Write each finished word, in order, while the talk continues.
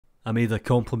I made a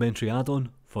complementary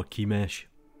add-on for Keymesh.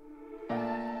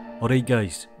 Alright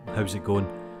guys, how's it going?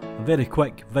 A very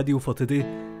quick video for today,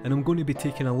 and I'm going to be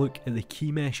taking a look at the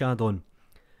Keymesh add-on.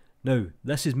 Now,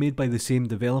 this is made by the same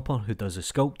developer who does the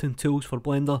sculpting tools for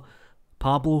Blender,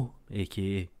 Pablo,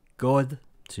 aka God,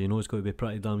 so you know it's going to be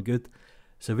pretty damn good.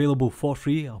 It's available for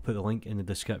free, I'll put the link in the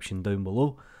description down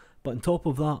below. But on top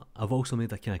of that, I've also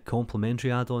made a kind of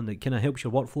complementary add-on that kind of helps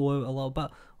your workflow out a little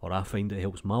bit, or I find it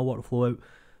helps my workflow out.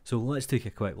 So let's take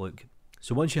a quick look.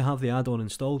 So once you have the add-on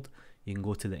installed, you can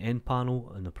go to the end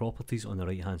panel and the properties on the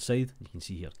right hand side. You can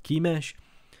see here Keymesh.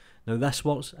 Now this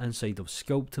works inside of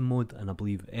sculpting mode and I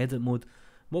believe edit mode.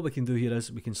 What we can do here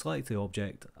is we can select the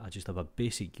object. I just have a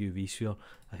basic UV sphere.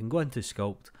 I can go into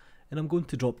sculpt and I'm going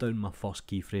to drop down my first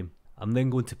keyframe. I'm then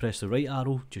going to press the right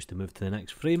arrow just to move to the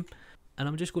next frame, and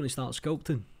I'm just going to start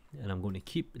sculpting, and I'm going to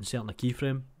keep inserting a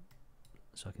keyframe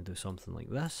so I can do something like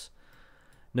this.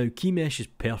 Now Keymesh is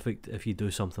perfect if you do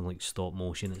something like stop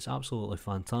motion. It's absolutely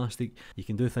fantastic. You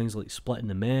can do things like splitting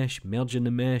the mesh, merging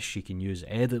the mesh, you can use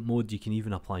edit mode, you can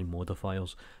even apply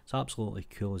modifiers. It's absolutely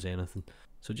cool as anything.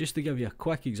 So just to give you a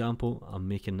quick example, I'm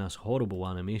making this horrible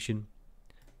animation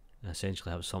and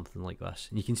essentially have something like this.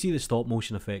 And you can see the stop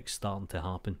motion effects starting to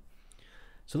happen.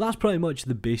 So that's pretty much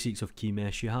the basics of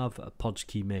Keymesh. You have a purge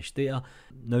Keymesh data.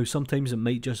 Now sometimes it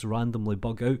might just randomly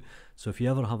bug out, so if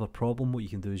you ever have a problem, what you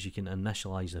can do is you can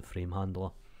initialize the frame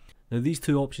handler. Now these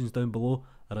two options down below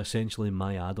are essentially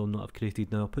my add-on that I've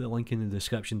created. Now I'll put the link in the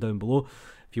description down below.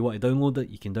 If you want to download it,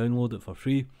 you can download it for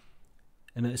free,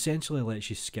 and it essentially lets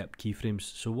you skip keyframes.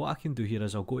 So what I can do here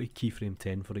is I'll go to keyframe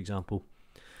 10 for example.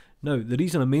 Now, the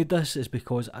reason I made this is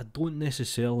because I don't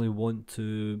necessarily want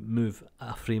to move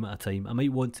a frame at a time. I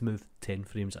might want to move 10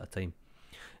 frames at a time.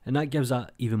 And that gives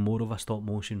that even more of a stop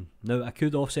motion. Now, I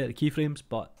could offset the keyframes,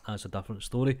 but that's a different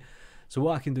story. So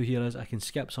what I can do here is I can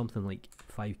skip something like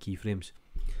 5 keyframes.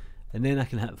 And then I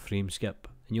can hit frame skip.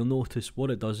 And you'll notice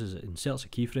what it does is it inserts a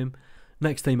keyframe.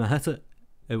 Next time I hit it,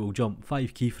 it will jump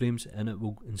 5 keyframes and it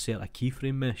will insert a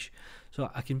keyframe mesh. So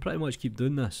I can pretty much keep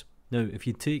doing this. Now if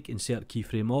you take insert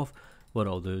keyframe off, what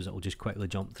it'll do is it'll just quickly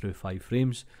jump through 5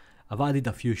 frames. I've added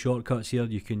a few shortcuts here.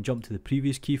 You can jump to the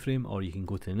previous keyframe or you can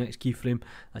go to the next keyframe.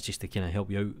 That's just to kind of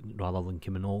help you out rather than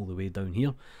coming all the way down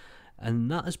here. And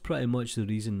that is pretty much the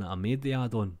reason that I made the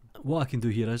add-on. What I can do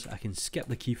here is I can skip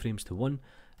the keyframes to 1,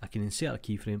 I can insert a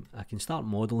keyframe, I can start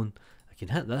modelling, I can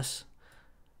hit this,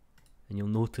 and you'll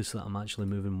notice that I'm actually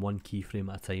moving 1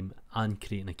 keyframe at a time and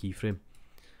creating a keyframe.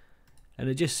 And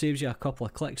it just saves you a couple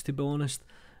of clicks, to be honest.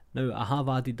 Now I have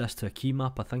added this to a key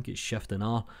map. I think it's Shift and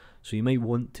R, so you might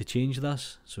want to change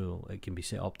this so it can be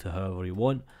set up to however you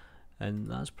want. And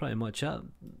that's pretty much it.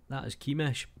 That is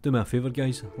Keymesh. Do me a favour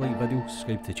guys, like the video,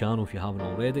 subscribe to the channel if you haven't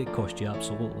already. It costs you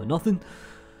absolutely nothing.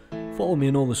 Follow me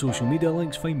on all the social media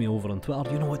links, find me over on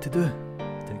Twitter, you know what to do.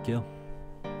 Take care.